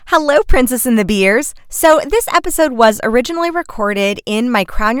Hello, Princess and the Beers. So this episode was originally recorded in my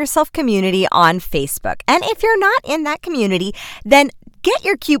Crown Yourself community on Facebook. And if you're not in that community, then get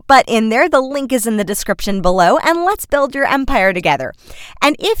your cute butt in there. The link is in the description below, and let's build your empire together.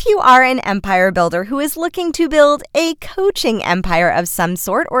 And if you are an empire builder who is looking to build a coaching empire of some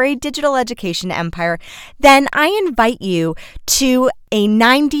sort or a digital education empire, then I invite you to a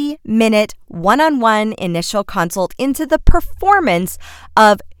 90-minute one-on-one initial consult into the performance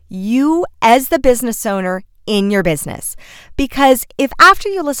of you as the business owner in your business. Because if after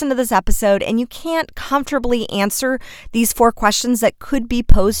you listen to this episode and you can't comfortably answer these 4 questions that could be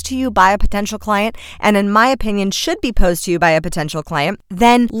posed to you by a potential client, and in my opinion should be posed to you by a potential client,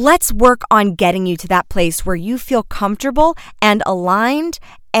 then let's work on getting you to that place where you feel comfortable and aligned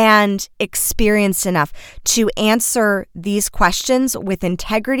and experienced enough to answer these questions with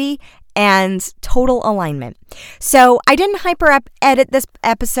integrity and total alignment. So I didn't edit this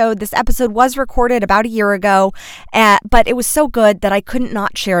episode. This episode was recorded about a year ago, but it was so good that I couldn't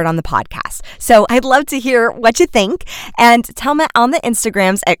not share it on the podcast. So I'd love to hear what you think, and tell me on the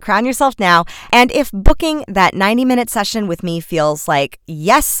Instagrams at Crown Yourself Now. And if booking that 90-minute session with me feels like,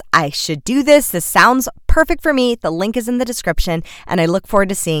 yes, I should do this. This sounds perfect for me. The link is in the description, and I look forward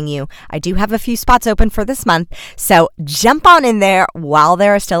to seeing you. I do have a few spots open for this month, so jump on in there while they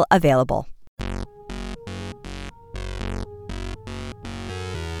are still available.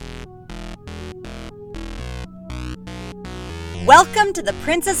 Welcome to the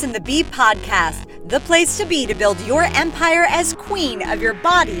Princess and the Bee podcast, the place to be to build your empire as queen of your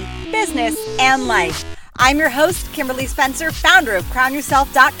body, business, and life. I'm your host, Kimberly Spencer, founder of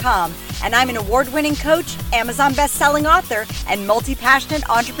CrownYourself.com, and I'm an award-winning coach, Amazon best-selling author, and multi-passionate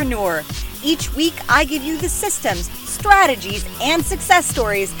entrepreneur. Each week, I give you the systems, strategies, and success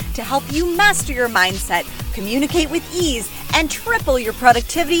stories to help you master your mindset, communicate with ease, and triple your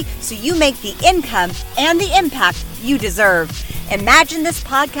productivity so you make the income and the impact you deserve. Imagine this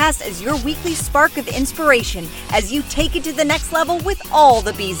podcast as your weekly spark of inspiration as you take it to the next level with all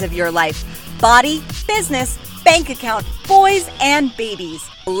the B's of your life. Body, business, bank account, boys, and babies.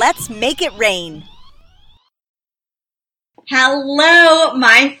 Let's make it rain. Hello,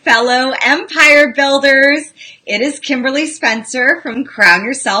 my fellow empire builders. It is Kimberly Spencer from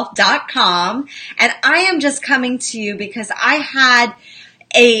CrownYourself.com, and I am just coming to you because I had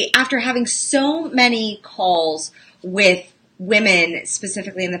after having so many calls with women,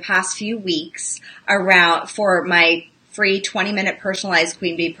 specifically in the past few weeks, for my free 20-minute personalized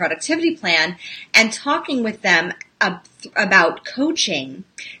Queen Bee productivity plan, and talking with them about coaching.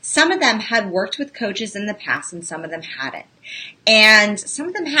 Some of them had worked with coaches in the past and some of them hadn't. And some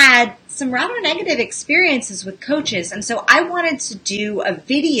of them had some rather negative experiences with coaches. And so I wanted to do a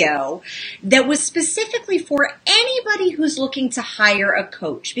video that was specifically for anybody who's looking to hire a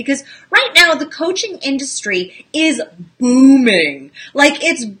coach. Because right now the coaching industry is booming. Like,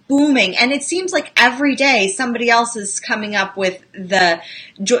 it's booming. And it seems like every day somebody else is coming up with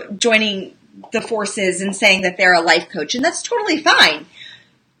joining the forces and saying that they're a life coach. And that's totally fine.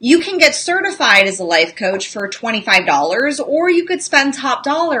 You can get certified as a life coach for $25, or you could spend top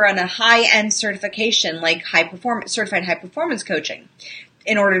dollar on a high-end certification like certified high performance coaching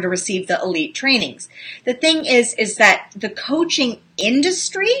in order to receive the elite trainings. The thing is that the coaching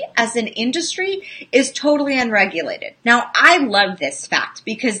industry as an industry is totally unregulated. Now, I love this fact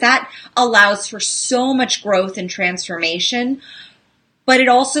because that allows for so much growth and transformation. But it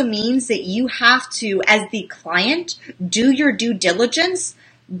also means that you have to, as the client, do your due diligence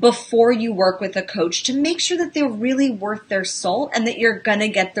before you work with a coach to make sure that they're really worth their salt and that you're going to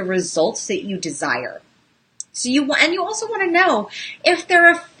get the results that you desire. So you also want to know if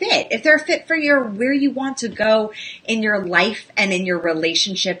they're a fit for where you want to go in your life and in your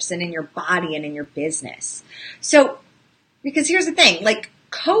relationships and in your body and in your business. So, because here's the thing, like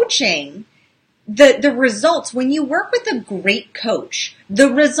coaching, the results, when you work with a great coach, the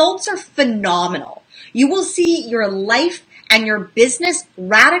results are phenomenal. You will see your life and your business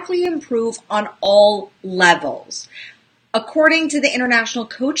radically improve on all levels. According to the International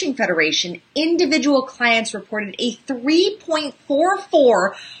Coaching Federation, individual clients reported a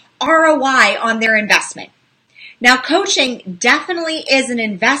 3.44 ROI on their investment. Now, coaching definitely is an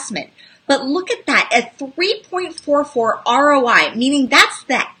investment, but look at that, a 3.44 ROI, meaning that's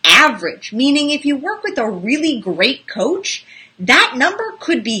the average, meaning if you work with a really great coach, that number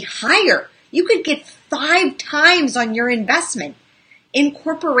could be higher. You could get 5 times on your investment. In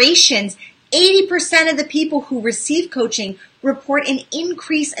corporations, 80% of the people who receive coaching report an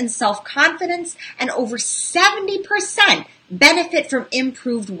increase in self-confidence, and over 70% benefit from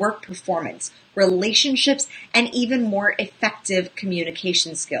improved work performance, relationships, and even more effective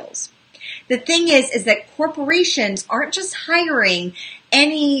communication skills. The thing is that corporations aren't just hiring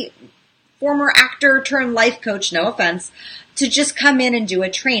any former actor turned life coach, no offense, to just come in and do a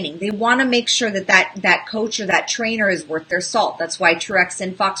training. They want to make sure that coach or that trainer is worth their salt. That's why Truex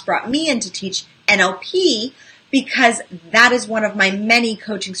and Fox brought me in to teach NLP, because that is one of my many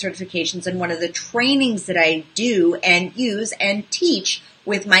coaching certifications and one of the trainings that I do and use and teach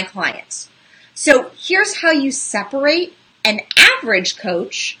with my clients. So here's how you separate an average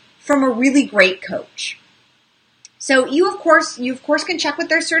coach from a really great coach. So you of course can check with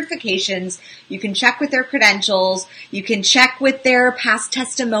their certifications, you can check with their credentials, you can check with their past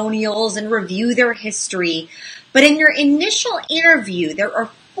testimonials and review their history. But in your initial interview, there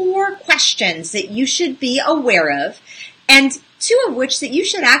are 4 questions that you should be aware of, and 2 of which that you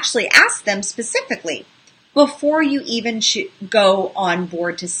should actually ask them specifically before you even go on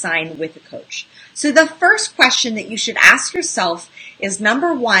board to sign with a coach. So the first question that you should ask yourself is,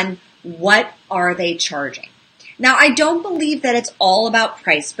 number 1, what are they charging? Now, I don't believe that it's all about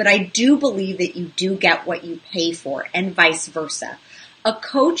price, but I do believe that you do get what you pay for, and vice versa. A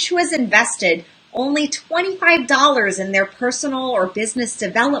coach who has invested only $25 in their personal or business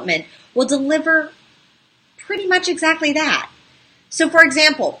development will deliver pretty much exactly that. So, for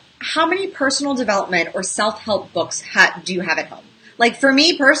example, how many personal development or self-help books do you have at home? Like for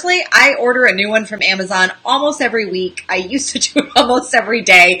me personally, I order a new one from Amazon almost every week. I used to do it almost every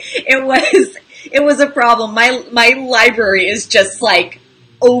day. It was a problem. My library is just like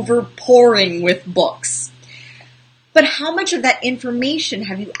overpouring with books. But how much of that information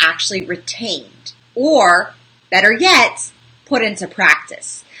have you actually retained? Or, better yet, put into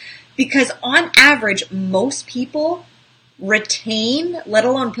practice? Because on average, most people retain, let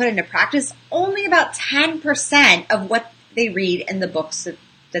alone put into practice, only about 10% of what they read in the books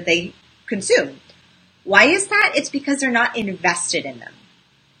that they consume. Why is that? It's because they're not invested in them.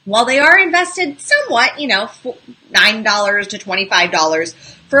 While they are invested somewhat, $9 to $25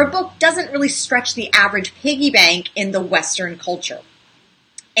 for a book doesn't really stretch the average piggy bank in the Western culture.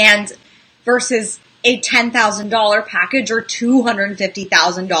 And versus a $10,000 package or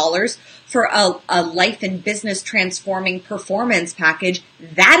 $250,000 for a life and business transforming performance package,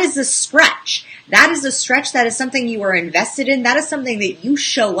 that is a stretch. That is a stretch. That is something you are invested in. That is something that you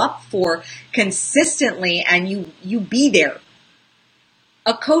show up for consistently and you be there.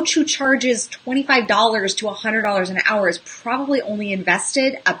 A coach who charges $25 to $100 an hour is probably only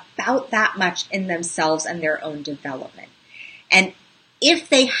invested about that much in themselves and their own development. And if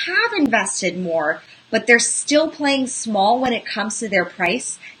they have invested more, but they're still playing small when it comes to their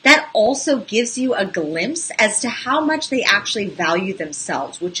price, that also gives you a glimpse as to how much they actually value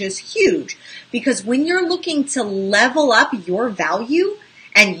themselves, which is huge. Because when you're looking to level up your value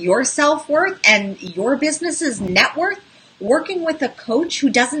and your self-worth and your business's net worth, working with a coach who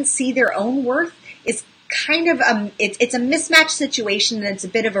doesn't see their own worth is kind of it's a mismatched situation, and it's a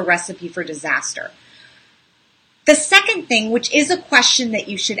bit of a recipe for disaster. The second thing, which is a question that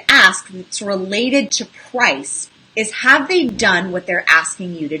you should ask that's related to price, is have they done what they're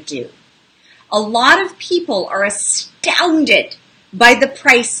asking you to do? A lot of people are astounded by the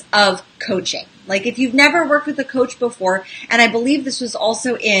price of coaching. Like if you've never worked with a coach before, and I believe this was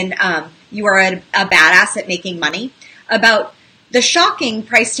also in You Are a Badass at Making Money, about the shocking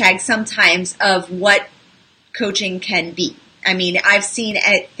price tag sometimes of what coaching can be. I mean, I've seen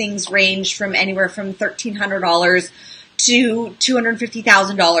things range from anywhere from $1,300 to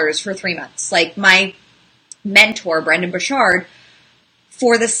 $250,000 for 3 months. Like my mentor, Brendan Burchard,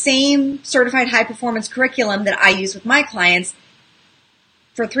 for the same certified high performance curriculum that I use with my clients,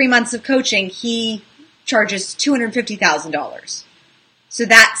 for 3 months of coaching, he charges $250,000. So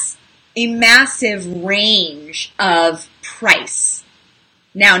that's a massive range of price.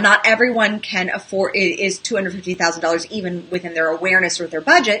 Now, not everyone can afford, is $250,000 even within their awareness or their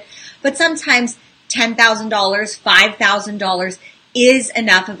budget, but sometimes $10,000, $5,000 is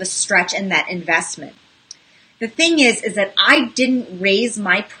enough of a stretch in that investment. The thing is that I didn't raise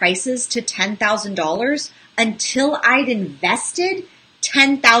my prices to $10,000 until I'd invested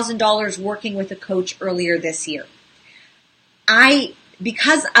 $10,000 working with a coach earlier this year.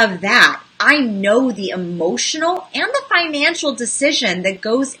 Because of that, I know the emotional and the financial decision that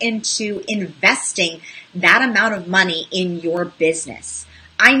goes into investing that amount of money in your business.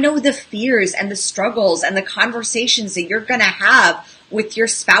 I know the fears and the struggles and the conversations that you're going to have with your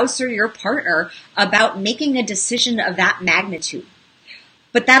spouse or your partner about making a decision of that magnitude.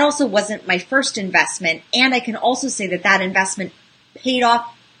 But that also wasn't my first investment, and I can also say that investment paid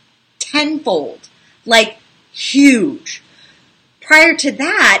off tenfold, like huge. Prior to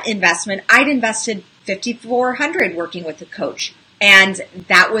that investment, I'd invested $5,400 working with a coach. And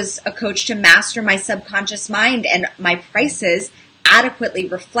that was a coach to master my subconscious mind, and my prices adequately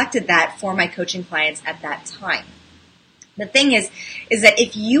reflected that for my coaching clients at that time. The thing is that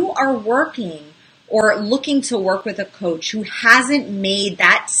if you are working or looking to work with a coach who hasn't made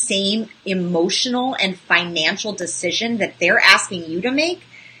that same emotional and financial decision that they're asking you to make,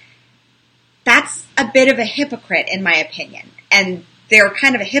 that's a bit of a hypocrite in my opinion. And they're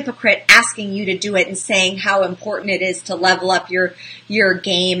kind of a hypocrite asking you to do it and saying how important it is to level up your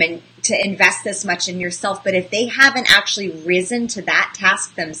game and to invest this much in yourself. But if they haven't actually risen to that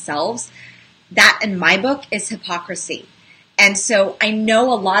task themselves, that in my book is hypocrisy. And so I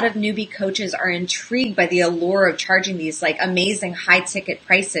know a lot of newbie coaches are intrigued by the allure of charging these like amazing high ticket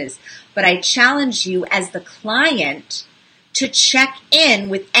prices. But I challenge you as the client to check in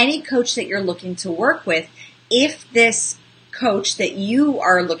with any coach that you're looking to work with if this coach that you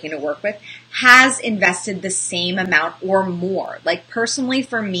are looking to work with has invested the same amount or more. Like personally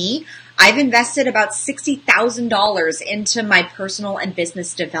for me, I've invested about $60,000 into my personal and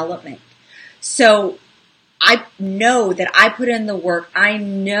business development. So I know that I put in the work. I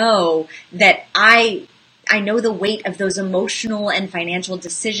know that I know the weight of those emotional and financial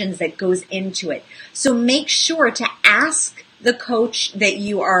decisions that goes into it. So make sure to ask the coach that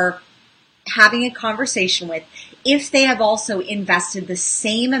you are having a conversation with if they have also invested the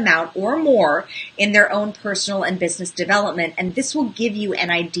same amount or more in their own personal and business development. And this will give you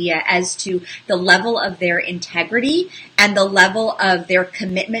an idea as to the level of their integrity and the level of their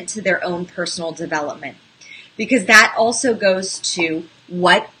commitment to their own personal development. Because that also goes to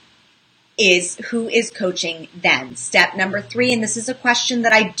who is coaching them. Step number 3, and this is a question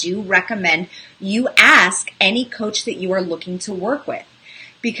that I do recommend you ask any coach that you are looking to work with.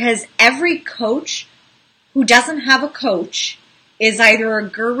 Because every coach who doesn't have a coach is either a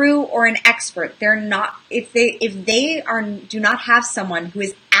guru or an expert. They're not, if they do not have someone who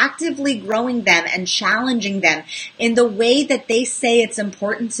is actively growing them and challenging them in the way that they say it's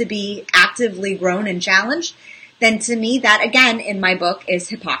important to be actively grown and challenged, then to me that again in my book is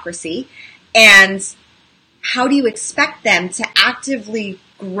hypocrisy. And how do you expect them to actively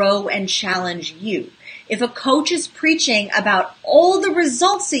grow and challenge you? If a coach is preaching about all the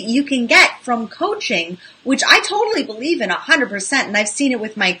results that you can get from coaching, which I totally believe in 100%, and I've seen it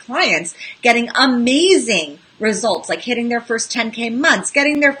with my clients, getting amazing results, like hitting their first 10K months,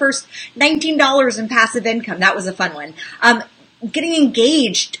 getting their first $19 in passive income. That was a fun one. Getting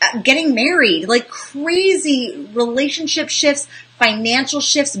engaged, getting married, like crazy relationship shifts, financial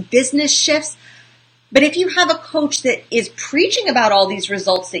shifts, business shifts. But if you have a coach that is preaching about all these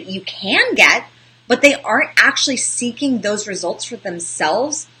results that you can get, but they aren't actually seeking those results for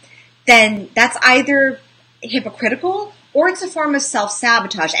themselves, then that's either hypocritical or it's a form of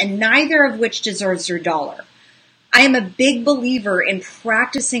self-sabotage, and neither of which deserves your dollar. I am a big believer in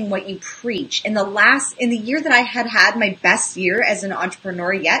practicing what you preach. In the year that I had my best year as an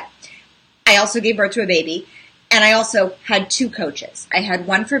entrepreneur yet, I also gave birth to a baby, and I also had 2 coaches. I had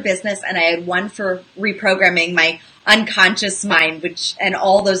one for business and I had one for reprogramming my unconscious mind, and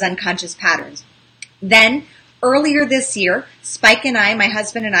all those unconscious patterns. Then earlier this year, Spike and I, my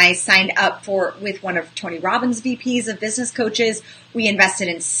husband and I, signed up with one of Tony Robbins' VPs of business coaches. We invested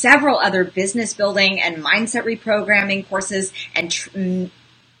in several other business building and mindset reprogramming courses and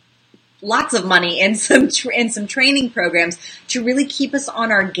lots of money in some training programs to really keep us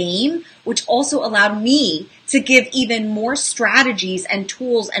on our game, which also allowed me to give even more strategies and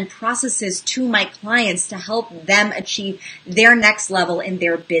tools and processes to my clients to help them achieve their next level in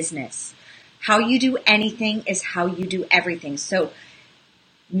their business. How you do anything is how you do everything. So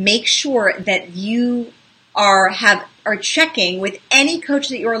make sure that you are checking with any coach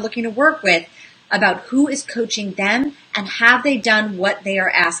that you are looking to work with about who is coaching them and have they done what they are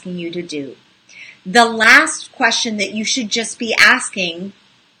asking you to do. The last question that you should just be asking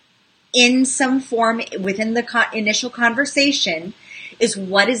in some form within the initial conversation is,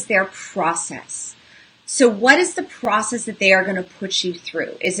 what is their process? So what is the process that they are going to put you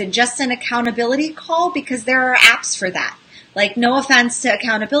through? Is it just an accountability call? Because there are apps for that. Like, no offense to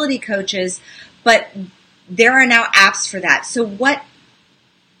accountability coaches, but there are now apps for that. So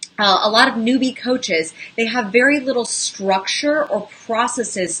a lot of newbie coaches, they have very little structure or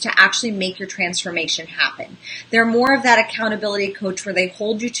processes to actually make your transformation happen. They're more of that accountability coach where they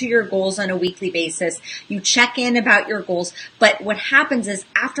hold you to your goals on a weekly basis. You check in about your goals. But what happens is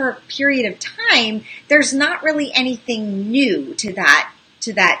after a period of time, there's not really anything new to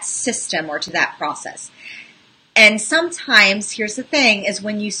that system or to that process. And sometimes, here's the thing, is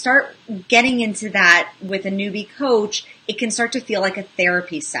when you start getting into that with a newbie coach, it can start to feel like a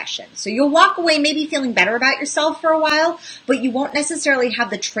therapy session. So you'll walk away maybe feeling better about yourself for a while, but you won't necessarily have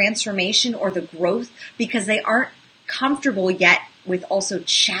the transformation or the growth because they aren't comfortable yet with also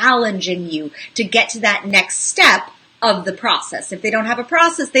challenging you to get to that next step of the process. If they don't have a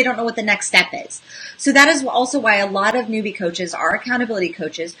process, they don't know what the next step is. So that is also why a lot of newbie coaches are accountability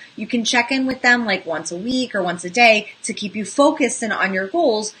coaches. You can check in with them like once a week or once a day to keep you focused and on your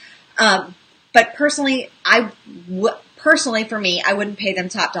goals. But personally, for me, I wouldn't pay them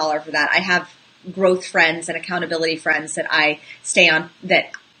top dollar for that. I have growth friends and accountability friends that I stay on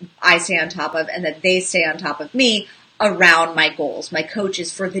top of and that they stay on top of me around my goals. My coach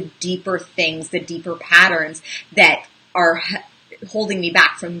is for the deeper things, the deeper patterns that are holding me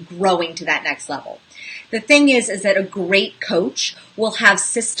back from growing to that next level. The thing is that a great coach will have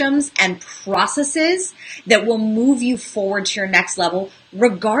systems and processes that will move you forward to your next level,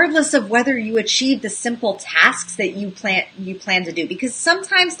 regardless of whether you achieve the simple tasks that you plan to do. Because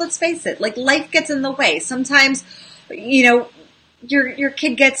sometimes, let's face it, like life gets in the way. Sometimes, your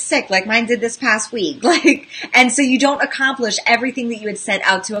kid gets sick, like mine did this past week, and so you don't accomplish everything that you had set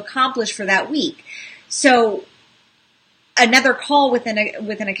out to accomplish for that week. So another call with an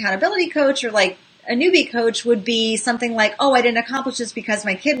accountability coach or like a newbie coach would be something like, oh, I didn't accomplish this because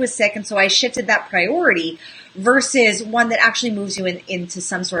my kid was sick, and so I shifted that priority, versus one that actually moves you into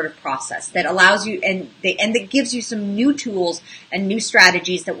some sort of process that allows you and that gives you some new tools and new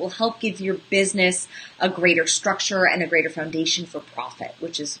strategies that will help give your business a greater structure and a greater foundation for profit,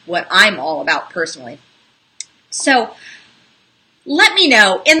 which is what I'm all about personally. So let me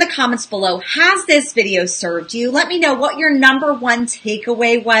know in the comments below, has this video served you? Let me know what your number one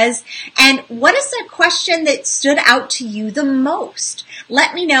takeaway was, and what is the question that stood out to you the most?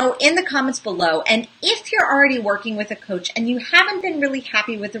 Let me know in the comments below, and if you're already working with a coach and you haven't been really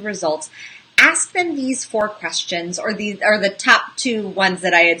happy with the results, ask them these 4 questions, or the top 2 ones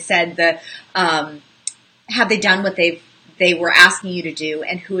that I had said, have they done what they were asking you to do,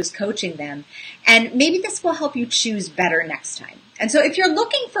 and who is coaching them? And maybe this will help you choose better next time. And so if you're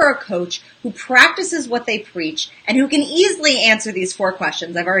looking for a coach who practices what they preach and who can easily answer these 4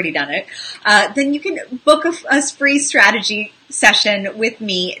 questions, I've already done it, then you can book a free strategy session with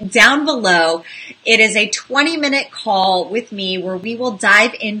me down below. It is a 20-minute call with me where we will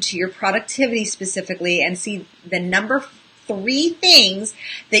dive into your productivity specifically and see the number 3 things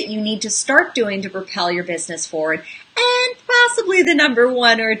that you need to start doing to propel your business forward, and possibly the number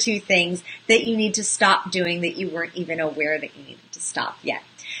 1 or 2 things that you need to stop doing that you weren't even aware that you needed to stop yet.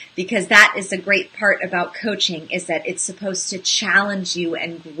 Because that is the great part about coaching, is that it's supposed to challenge you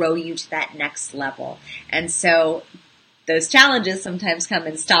and grow you to that next level. And so those challenges sometimes come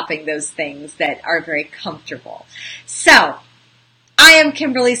in stopping those things that are very comfortable. So I am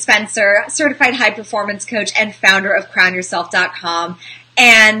Kimberly Spencer, certified high performance coach and founder of crownyourself.com.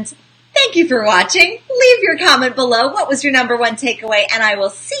 And thank you for watching. Leave your comment below. What was your number 1 takeaway? And I will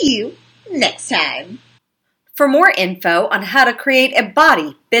see you next time. For more info on how to create a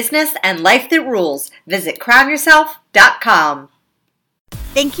body, business, and life that rules, visit crownyourself.com.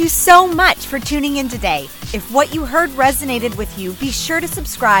 Thank you so much for tuning in today. If what you heard resonated with you, be sure to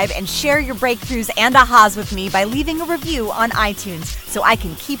subscribe and share your breakthroughs and ahas with me by leaving a review on iTunes so I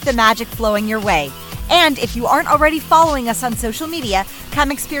can keep the magic flowing your way. And if you aren't already following us on social media,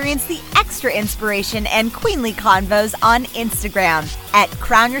 come experience the extra inspiration and queenly convos on Instagram at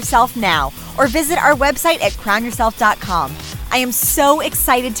Crown Yourself Now, or visit our website at crownyourself.com. I am so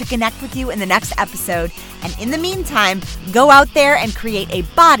excited to connect with you in the next episode. And in the meantime, go out there and create a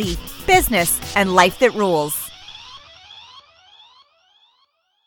body, business, and life that rules.